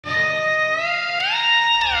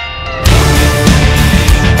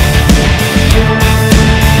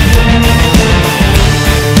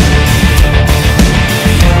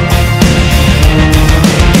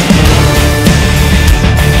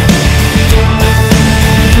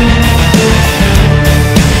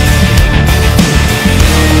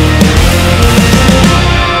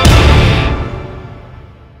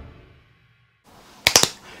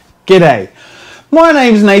G'day, my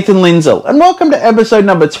name's Nathan Lindsell and welcome to episode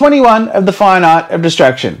number 21 of the Fine Art of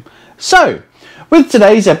Distraction. So, with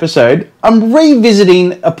today's episode, I'm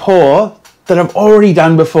revisiting a pour that I've already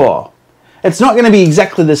done before. It's not going to be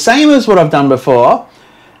exactly the same as what I've done before.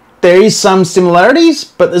 There is some similarities,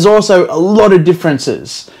 but there's also a lot of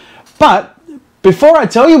differences. But before I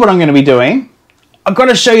tell you what I'm going to be doing, I've got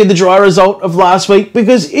to show you the dry result of last week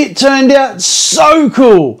because it turned out so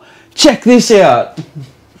cool. Check this out.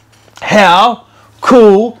 How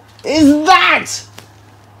cool is that?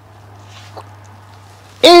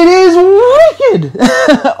 It is wicked.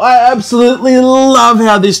 I absolutely love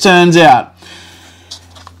how this turns out.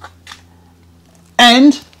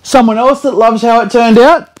 And someone else that loves how it turned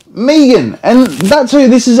out, Megan, and that's who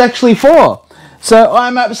this is actually for. So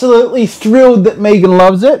I'm absolutely thrilled that Megan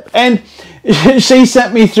loves it, and she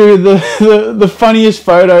sent me through the funniest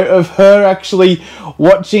photo of her actually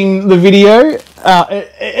watching the video.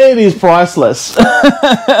 It is priceless.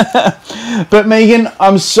 But Megan,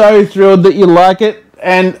 I'm so thrilled that you like it,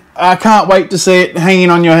 and I can't wait to see it hanging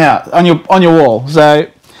on your house, on your wall. So,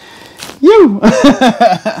 you.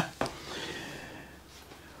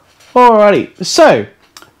 Alrighty, so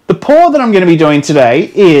the pour that I'm going to be doing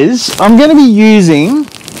today is I'm going to be using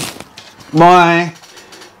my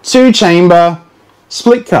 2-chamber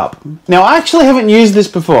split cup. Now, I actually haven't used this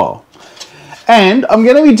before, and I'm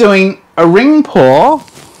going to be doing a ring pour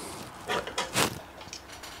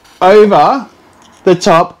over the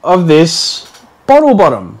top of this bottle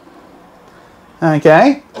bottom.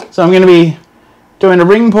 Okay, so I'm going to be doing a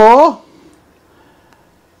ring pour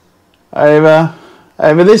over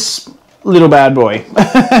this little bad boy.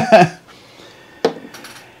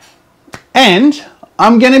 And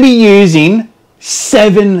I'm going to be using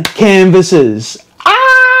 7 canvases.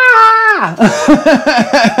 Ah!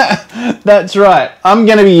 That's right. I'm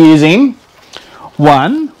going to be using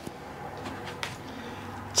 1,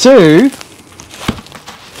 2,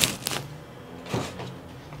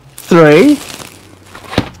 3,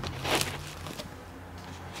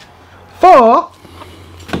 4,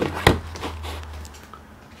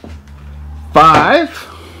 5,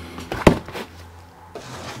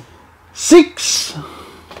 6,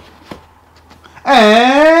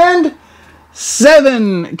 and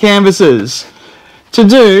 7 canvases to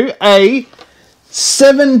do a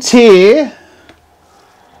 7-tier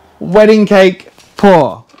wedding cake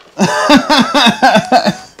pour.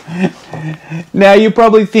 Now you're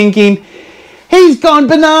probably thinking, he's gone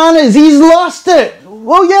bananas, he's lost it.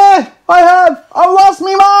 Well, yeah, I have. I've lost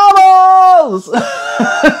me marbles.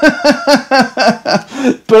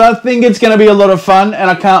 But I think it's going to be a lot of fun and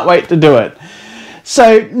I can't wait to do it.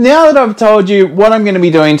 So now that I've told you what I'm going to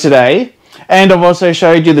be doing today, and I've also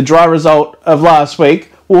showed you the dry result of last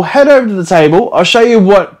week, we'll head over to the table. I'll show you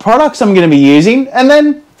what products I'm going to be using, and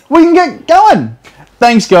then we can get going.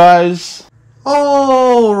 Thanks, guys.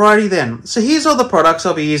 Alrighty then. So here's all the products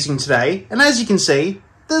I'll be using today, and as you can see,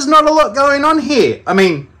 there's not a lot going on here. I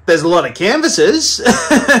mean, there's a lot of canvases,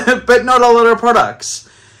 but not a lot of products.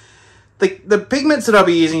 The pigments that I'll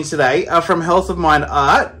be using today are from Health of Mind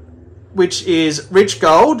Art, which is rich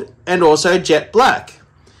gold and also jet black.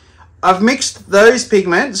 I've mixed those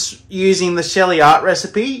pigments using the Shelee Art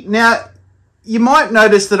recipe. Now, you might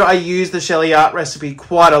notice that I use the Shelee Art recipe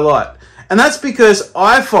quite a lot, and that's because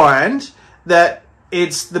I find that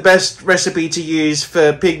it's the best recipe to use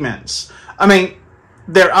for pigments. I mean,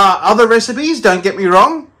 there are other recipes, don't get me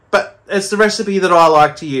wrong, but it's the recipe that I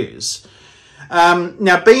like to use.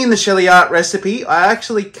 Now, being the Shelee Art recipe, I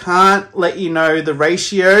actually can't let you know the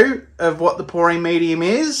ratio of what the pouring medium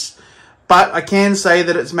is, but I can say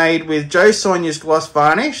that it's made with Sonja's gloss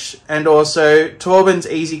varnish and also Taubmans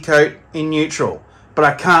Easy Coat in neutral, but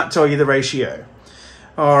I can't tell you the ratio.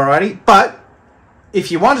 Alrighty, but if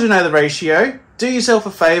you want to know the ratio, do yourself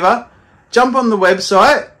a favour, jump on the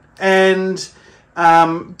website and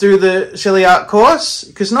do the Shelee Art course,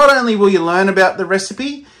 because not only will you learn about the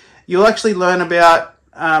recipe, you'll actually learn about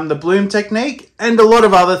the bloom technique and a lot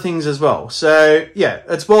of other things as well. So yeah,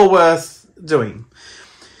 it's well worth doing.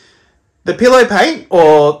 The pillow paint,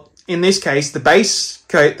 or in this case, the base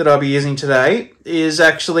coat that I'll be using today, is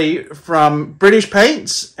actually from British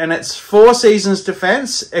Paints, and it's 4 Seasons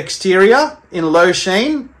Defense exterior in low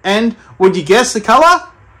sheen. And would you guess the colour?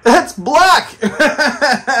 That's black.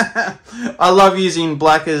 I love using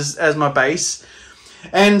black as my base.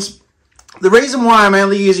 And the reason why I'm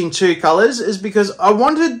only using 2 colours is because I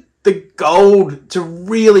wanted the gold to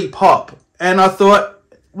really pop. And I thought,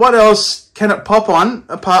 what else can it pop on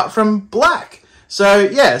apart from black? So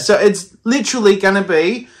yeah, so it's literally going to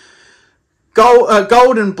be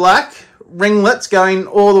gold and black ringlets going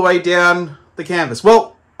all the way down the canvas.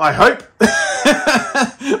 Well, I hope.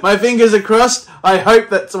 My fingers are crossed. I hope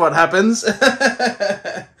that's what happens.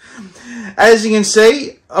 As you can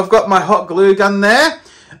see, I've got my hot glue gun there.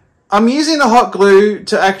 I'm using the hot glue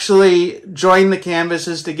to actually join the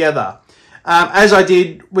canvases together, as I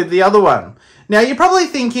did with the other one. Now, you're probably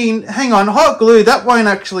thinking, hang on, hot glue, that won't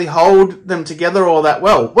actually hold them together all that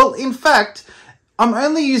well. Well, in fact, I'm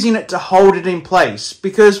only using it to hold it in place,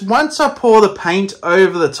 because once I pour the paint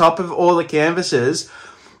over the top of all the canvases,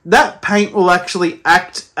 that paint will actually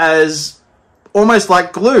act as almost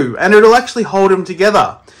like glue, and it'll actually hold them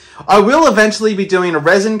together. I will eventually be doing a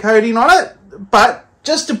resin coating on it, but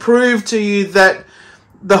just to prove to you that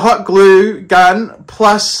the hot glue gun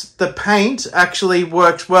plus the paint actually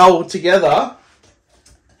works well together,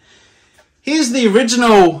 here's the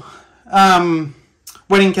original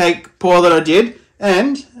wedding cake pour that I did,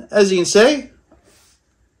 and as you can see,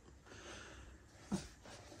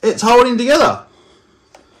 it's holding together,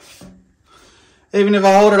 even if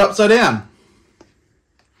I hold it upside down.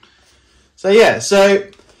 So yeah, so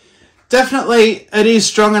definitely it is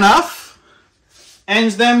strong enough.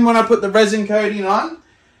 And then when I put the resin coating on,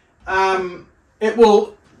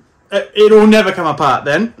 it'll never come apart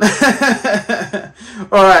then.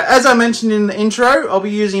 Alright, as I mentioned in the intro, I'll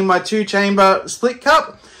be using my 2-chamber split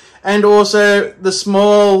cup and also the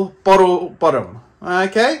small bottle bottom.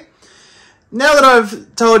 Okay, now that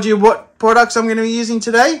I've told you what products I'm going to be using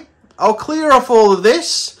today, I'll clear off all of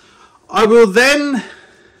this. I will then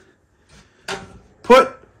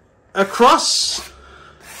put across,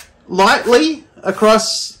 lightly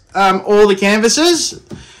across all the canvases,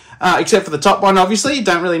 except for the top one, obviously. You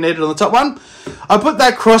don't really need it on the top one. I put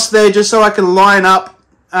that cross there just so I can line up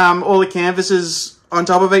all the canvases on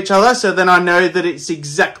top of each other, so then I know that it's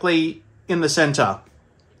exactly in the center.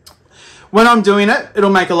 When I'm doing it, it'll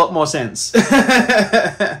make a lot more sense.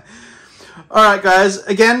 Alright guys,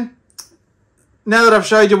 again, now that I've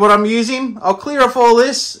showed you what I'm using, I'll clear off all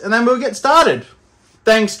this and then we'll get started.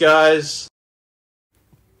 Thanks guys.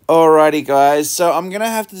 Alrighty guys, so I'm going to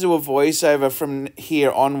have to do a voiceover from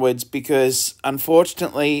here onwards because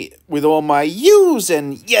unfortunately with all my yous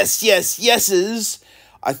and yes, yes, yeses,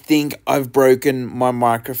 I think I've broken my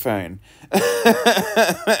microphone.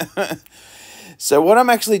 So what I'm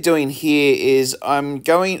actually doing here is I'm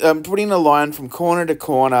putting a line from corner to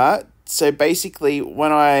corner. So basically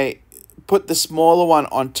when I put the smaller one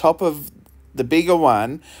on top of the bigger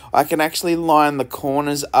one, I can actually line the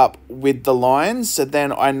corners up with the lines, so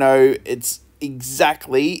then I know it's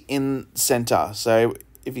exactly in center. So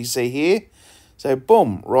if you see here, so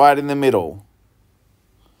boom, right in the middle.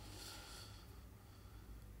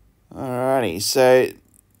 Alrighty, so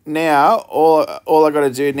now all I got to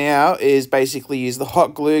do now is basically use the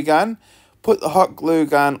hot glue gun, put the hot glue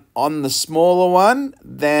gun on the smaller one,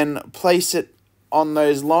 then place it on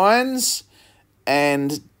those lines,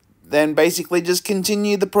 and then basically just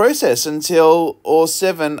continue the process until all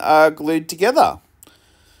 7 are glued together.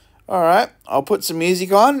 Alright, I'll put some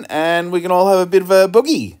music on and we can all have a bit of a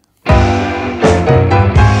boogie.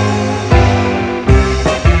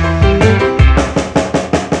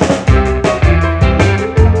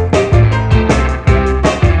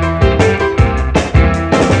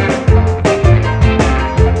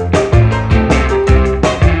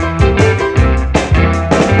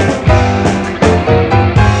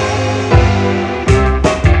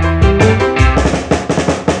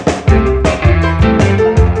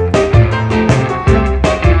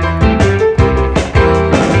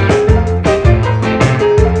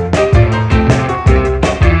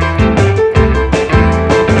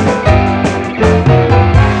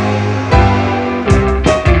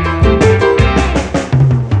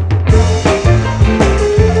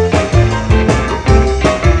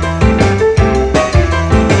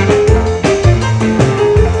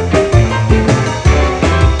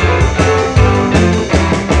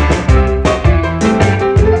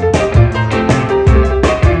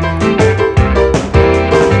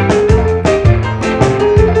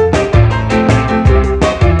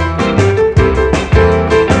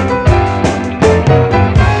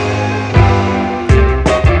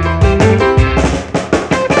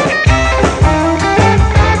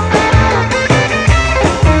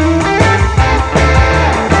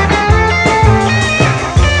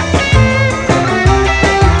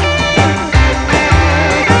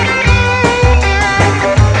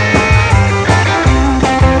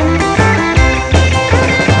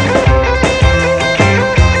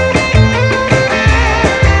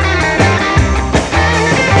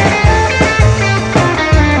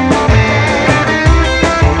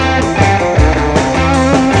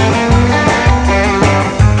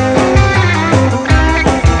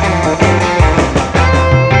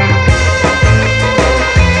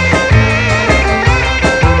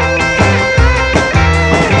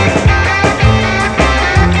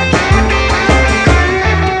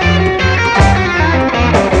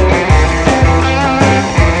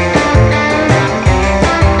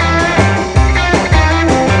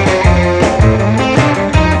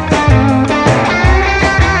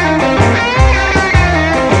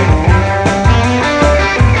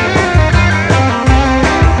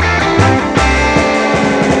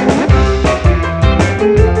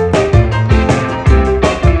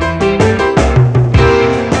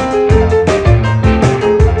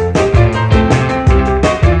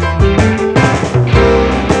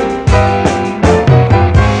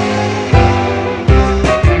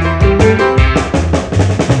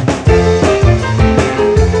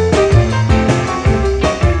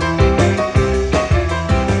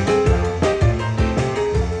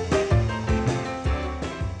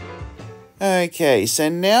 Okay, so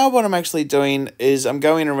now what I'm actually doing is I'm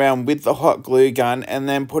going around with the hot glue gun and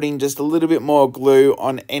then putting just a little bit more glue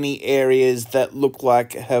on any areas that look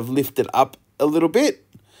like have lifted up a little bit,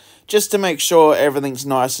 just to make sure everything's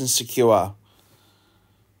nice and secure.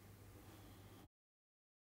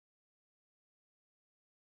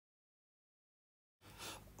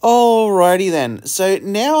 Alrighty then, so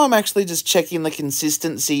now I'm actually just checking the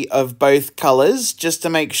consistency of both colours just to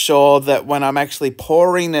make sure that when I'm actually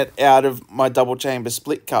pouring it out of my double chamber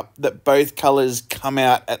split cup that both colours come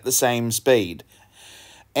out at the same speed.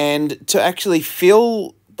 And to actually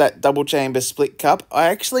fill that double chamber split cup, I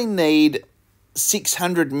actually need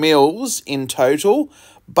 600 mils in total,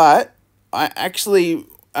 but I actually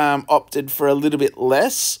opted for a little bit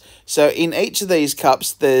less. So in each of these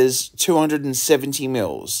cups, there's 270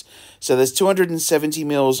 mils. So there's 270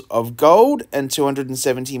 mils of gold and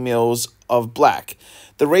 270 mils of black.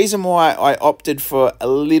 The reason why I opted for a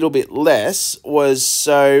little bit less was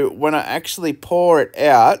so when I actually pour it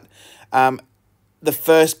out, the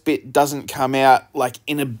first bit doesn't come out like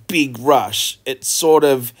in a big rush. It sort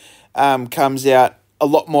of comes out a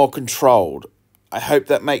lot more controlled. I hope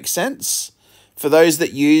that makes sense. For those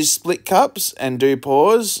that use split cups and do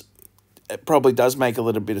pours, it probably does make a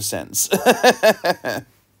little bit of sense.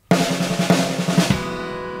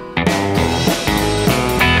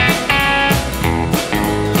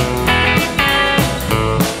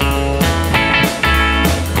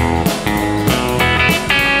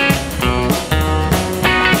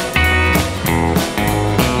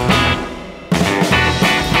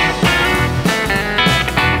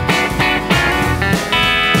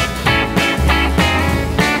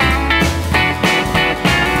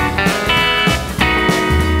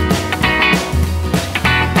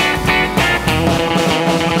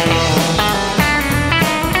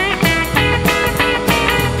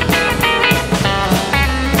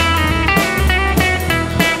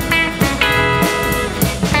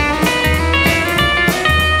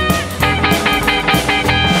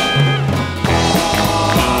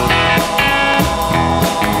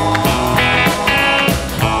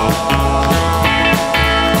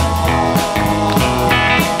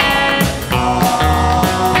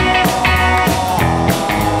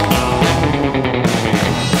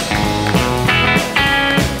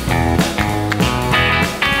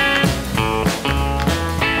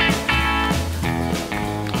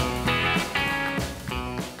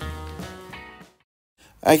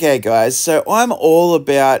 Okay guys, so I'm all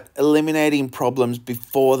about eliminating problems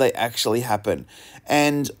before they actually happen.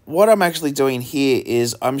 And what I'm actually doing here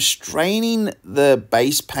is I'm straining the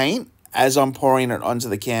base paint as I'm pouring it onto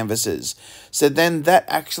the canvases. So then that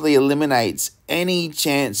actually eliminates any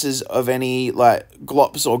chances of any like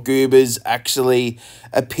glops or goobers actually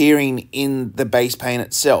appearing in the base paint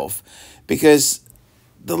itself. Because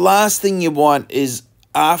the last thing you want is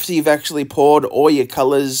after you've actually poured all your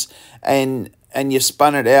colours and you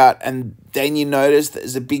spun it out and then you notice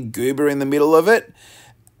there's a big goober in the middle of it.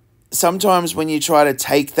 Sometimes when you try to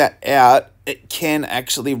take that out, it can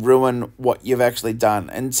actually ruin what you've actually done.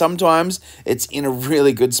 And sometimes it's in a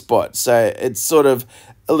really good spot. So it's sort of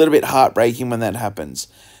a little bit heartbreaking when that happens.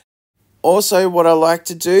 Also, what I like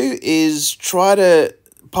to do is try to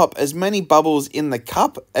pop as many bubbles in the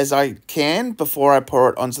cup as I can before I pour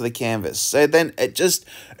it onto the canvas. So then it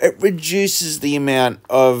reduces the amount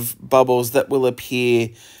of bubbles that will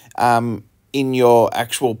appear in your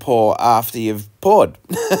actual pour after you've poured.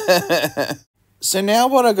 So now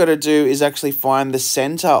what I got to do is actually find the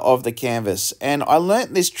center of the canvas. And I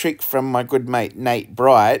learnt this trick from my good mate Nate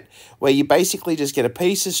Bright, where you basically just get a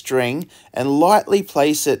piece of string and lightly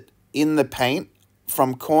place it in the paint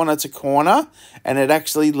from corner to corner, and it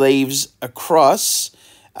actually leaves a cross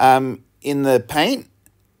in the paint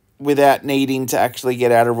without needing to actually get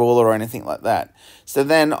out a ruler or anything like that. So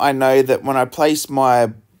then I know that when I place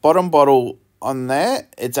my bottom bottle on there,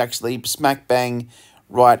 it's actually smack bang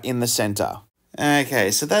right in the center.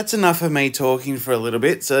 Okay, so that's enough of me talking for a little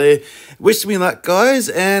bit. So wish me luck, guys,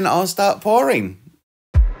 and I'll start pouring.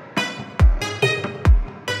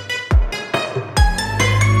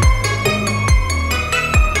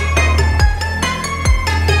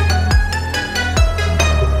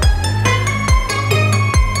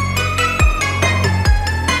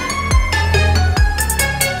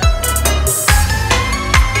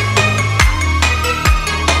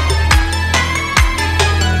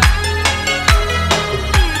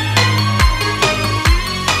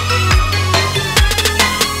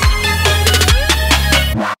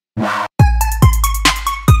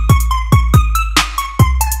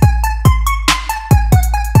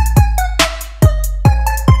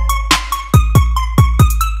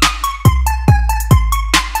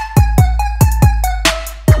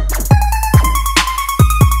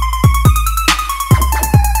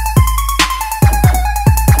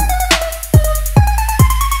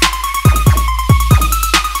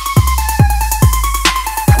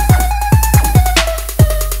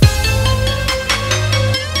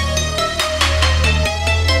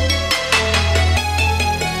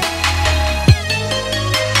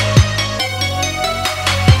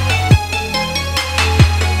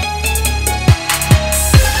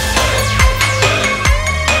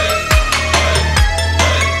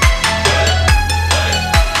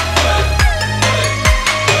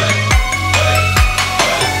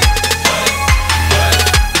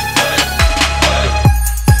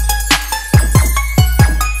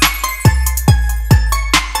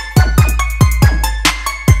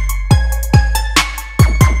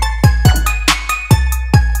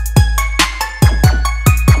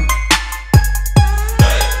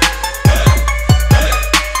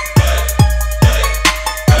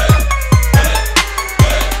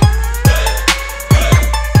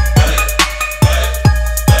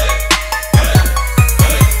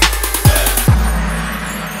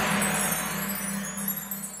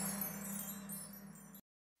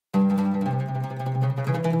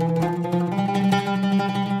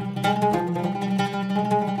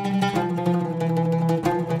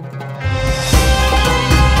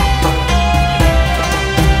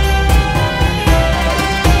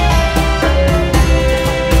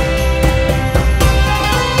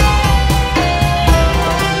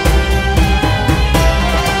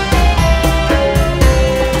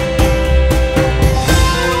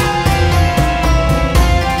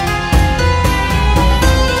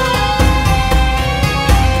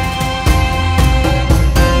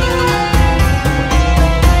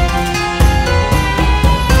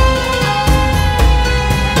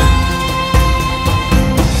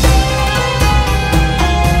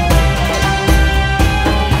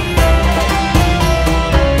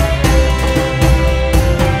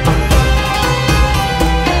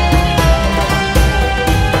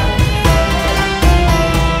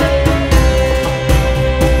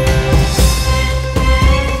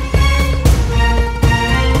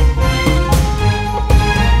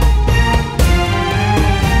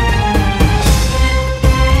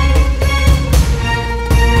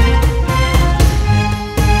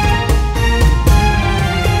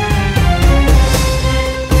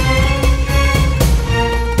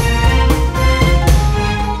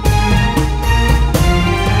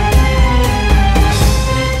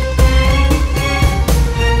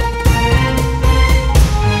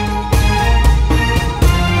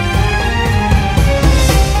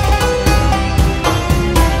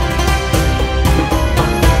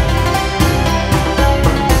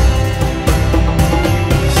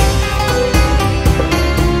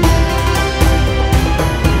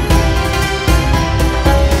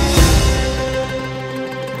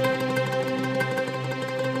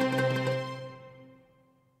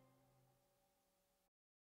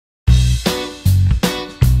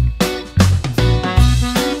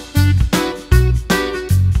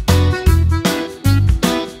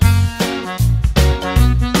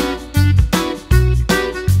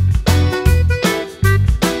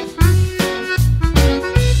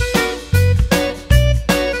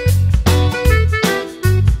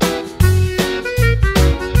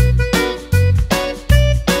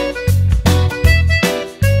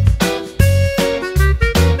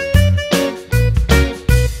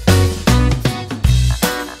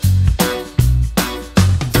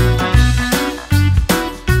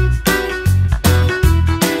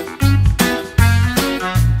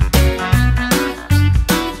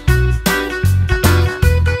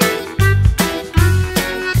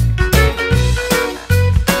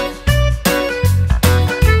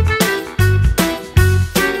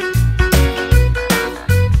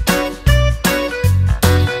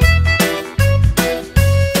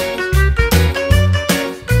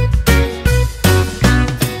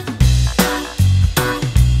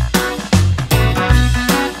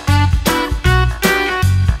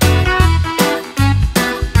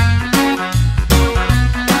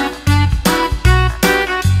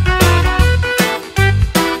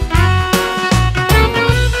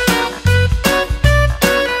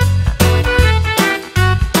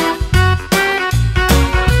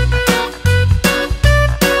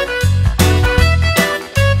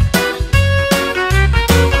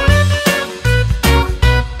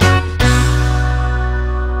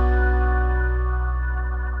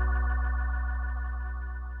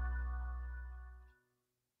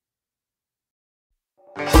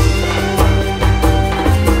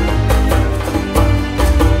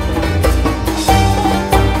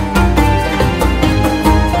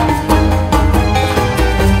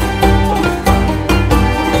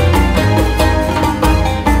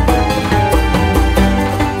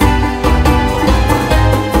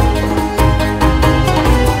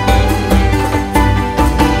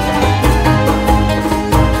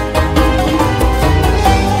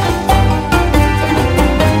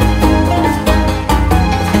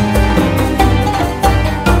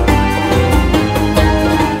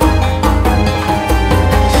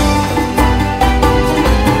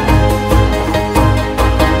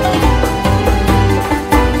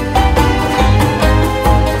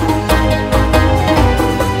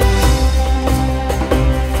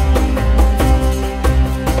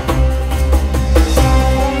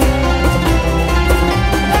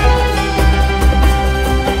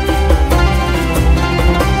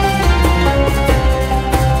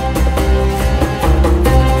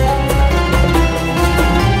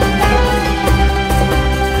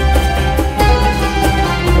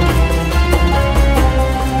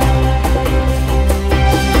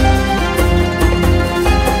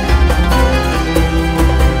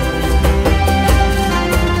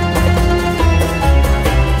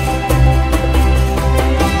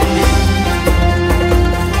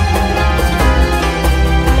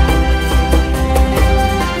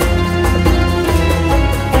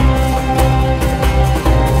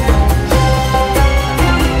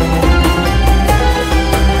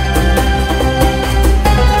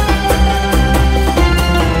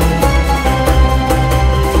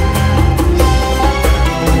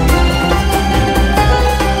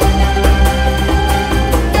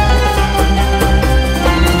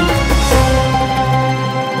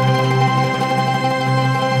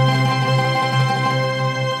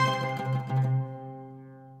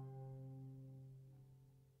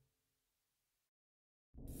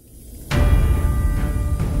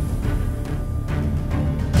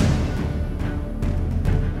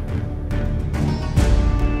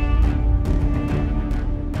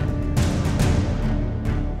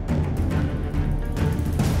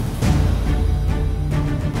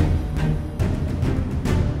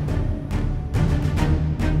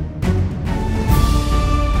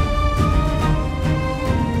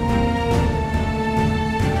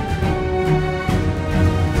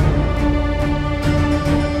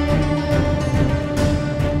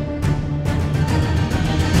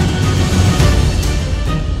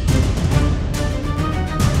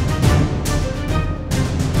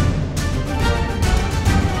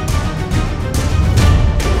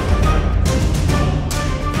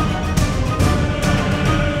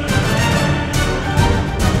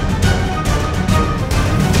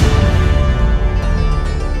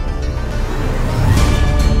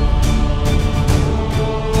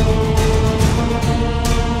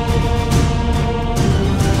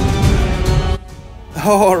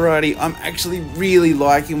 Alrighty, I'm actually really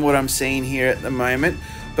liking what I'm seeing here at the moment,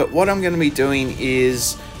 but what I'm going to be doing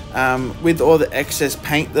is with all the excess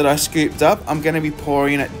paint that I scooped up, I'm going to be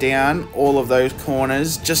pouring it down all of those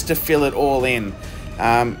corners just to fill it all in.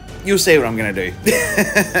 You'll see what I'm going to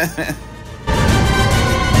do.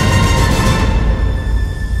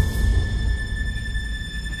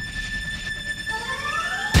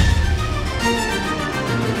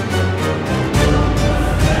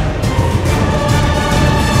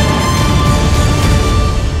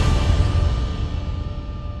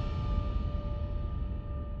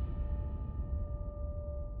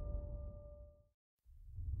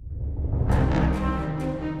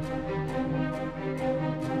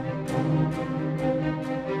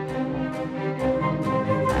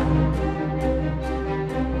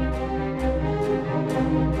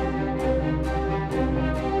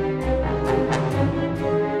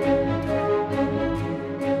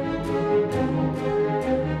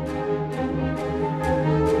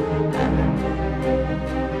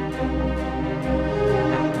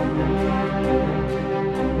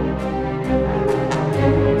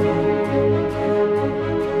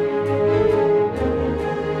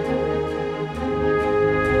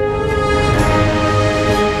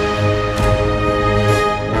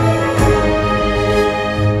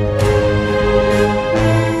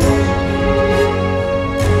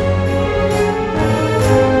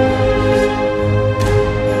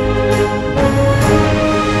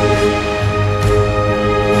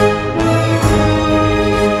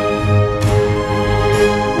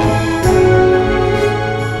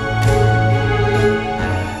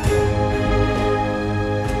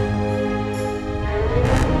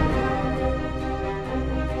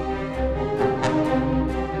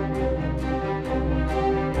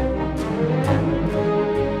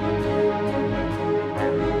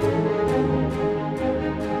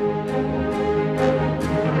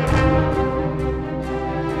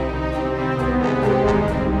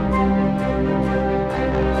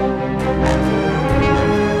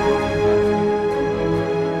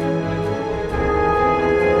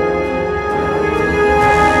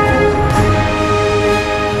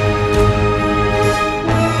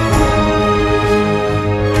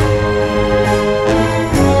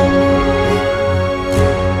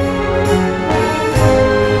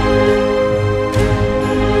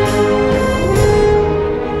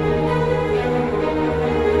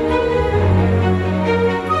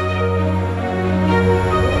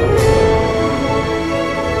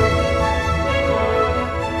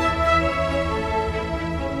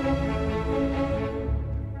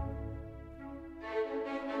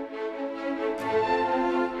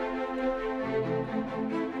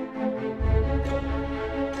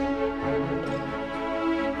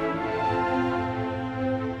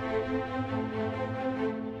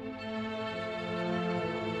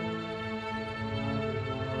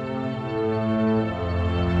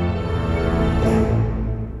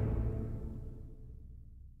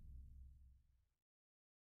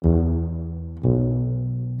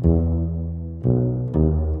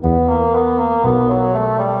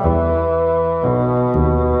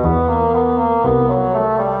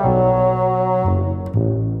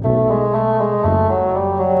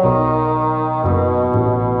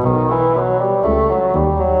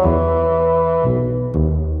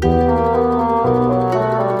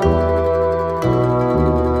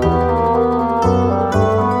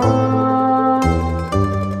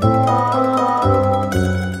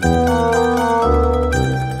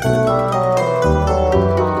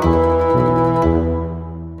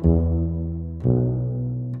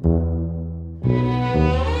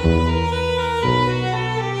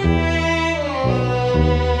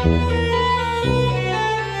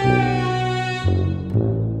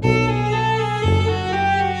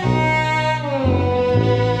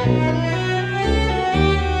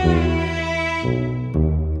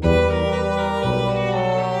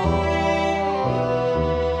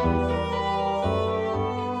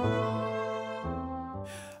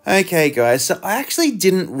 Okay guys, so I actually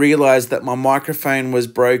didn't realize that my microphone was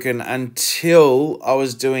broken until I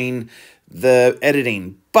was doing the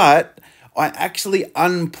editing, but I actually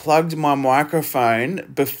unplugged my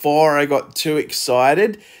microphone before I got too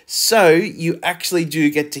excited, so you actually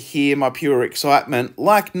do get to hear my pure excitement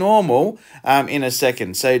like normal in a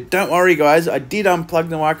second. So don't worry guys, I did unplug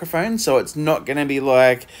the microphone, so it's not going to be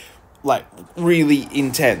like really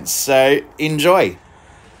intense, so enjoy.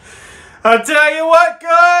 I tell you what,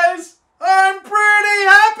 guys, I'm pretty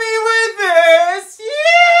happy with this.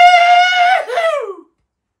 Yee-hoo!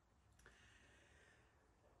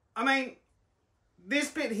 I mean,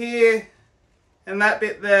 this bit here, and that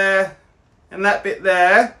bit there, and that bit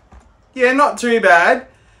there, Yeah, not too bad.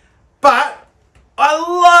 But I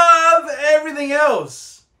love everything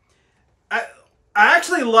else. I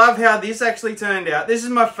actually love how this actually turned out. This is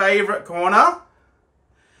my favourite corner.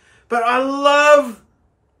 But I love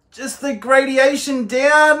just the gradation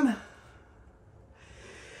down.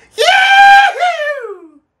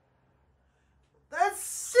 Yahoo! That's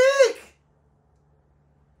sick!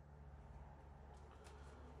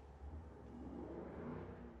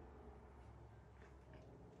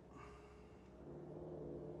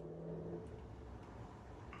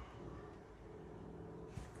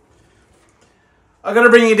 I gotta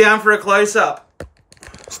bring you down for a close-up.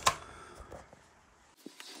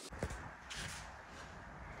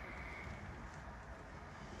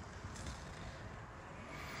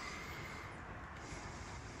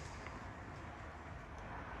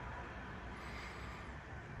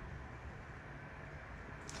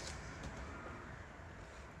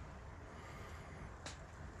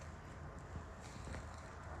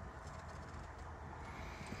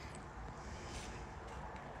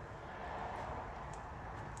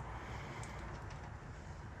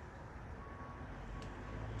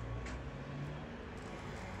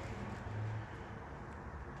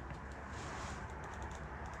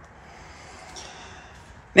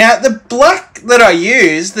 Now, the black that I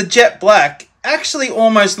use, the jet black, actually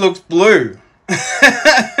almost looks blue. But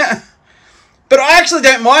I actually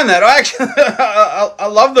don't mind that. I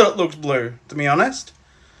love that it looks blue, to be honest.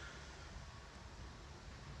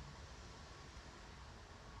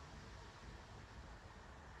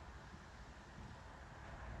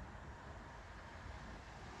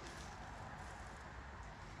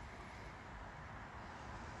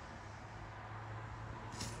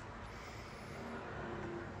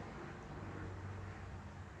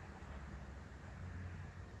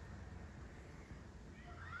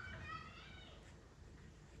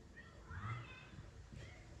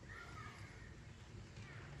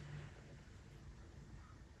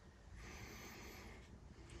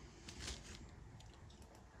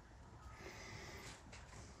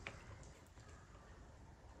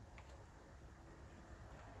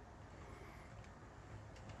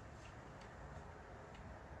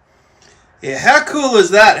 Yeah, how cool is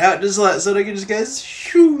that? How it just like sort of just goes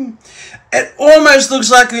shoo. It almost looks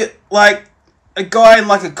like a guy in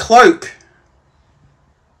like a cloak.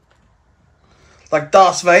 Like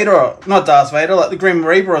Darth Vader, or not Darth Vader, like the Grim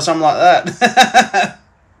Reaper or something like that.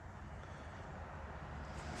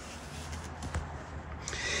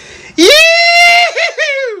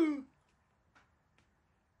 Yee-hoo!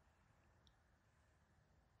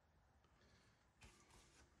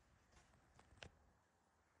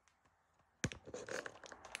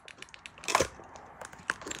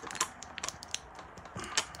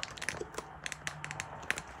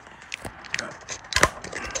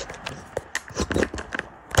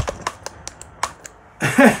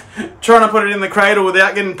 Trying to put it in the cradle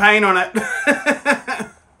without getting paint on it.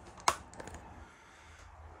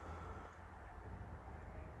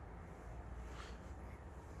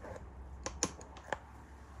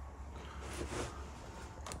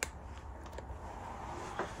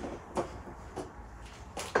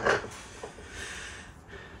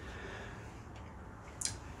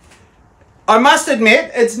 I must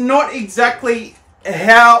admit, it's not exactly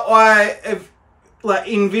how I have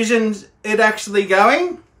envisioned it actually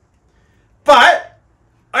going. But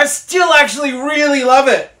I still actually really love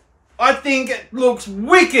it. I think it looks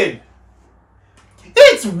wicked.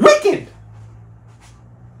 It's wicked.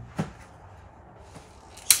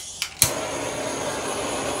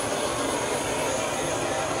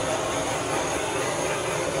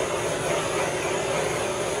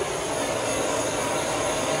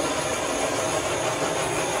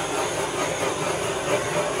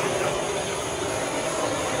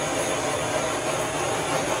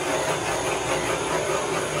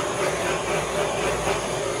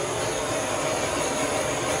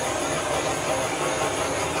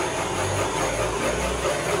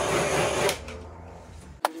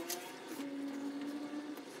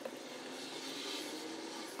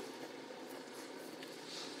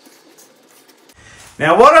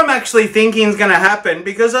 Now what I'm actually thinking is going to happen,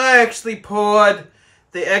 because I actually poured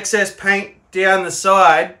the excess paint down the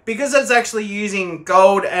side, because it's actually using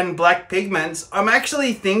gold and black pigments, I'm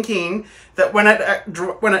actually thinking that when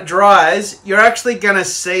it dries, you're actually going to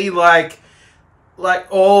see like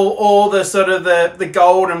all the sort of the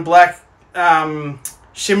gold and black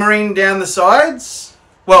shimmering down the sides.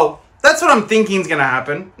 Well, that's what I'm thinking is going to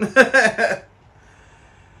happen.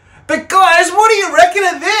 But guys, what do you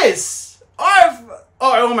reckon of this?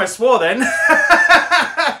 I almost swore then.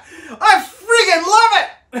 I friggin' love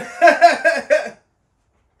it!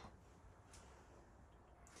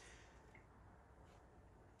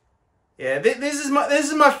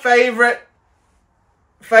 is my favorite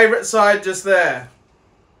side just there.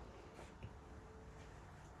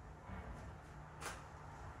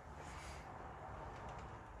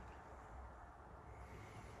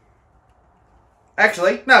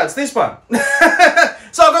 Actually, no, it's this one.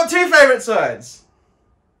 So I've got two favorite sides.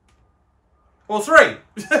 Well, three.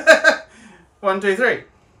 1, 2, 3.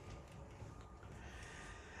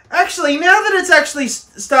 Actually, now that it's actually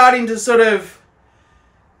starting to sort of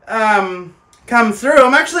come through,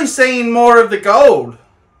 I'm actually seeing more of the gold.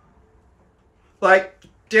 Like,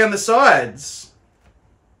 down the sides.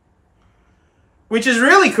 Which is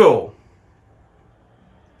really cool.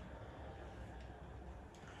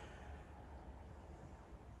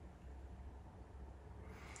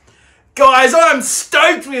 Guys, I'm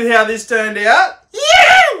stoked with how this turned out.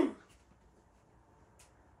 Yeah!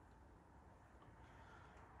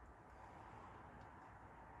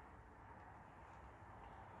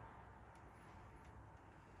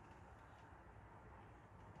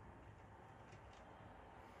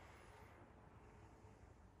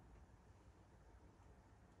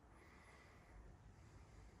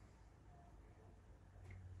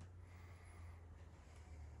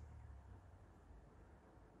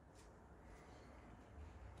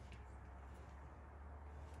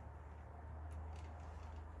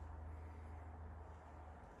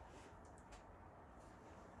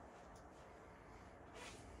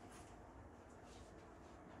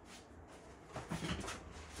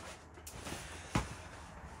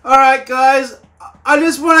 Alright guys, I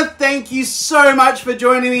just want to thank you so much for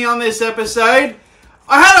joining me on this episode.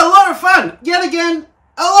 I had a lot of fun. Yet again,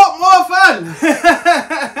 a lot more fun.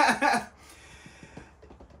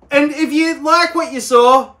 And if you like what you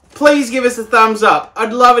saw, please give us a thumbs up.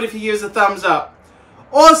 I'd love it if you give us a thumbs up.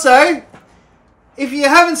 Also, if you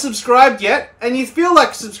haven't subscribed yet and you feel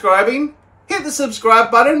like subscribing, hit the subscribe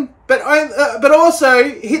button, but also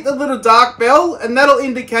hit the little dark bell, and that'll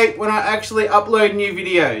indicate when I actually upload new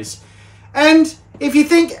videos. And if you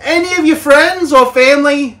think any of your friends or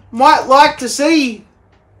family might like to see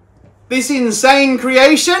this insane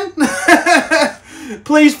creation,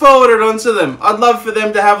 please forward it on to them. I'd love for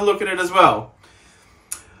them to have a look at it as well.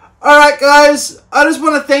 Alright guys, I just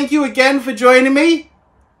want to thank you again for joining me.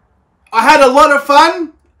 I had a lot of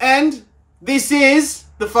fun, and this is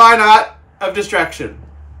the fine art of distraction.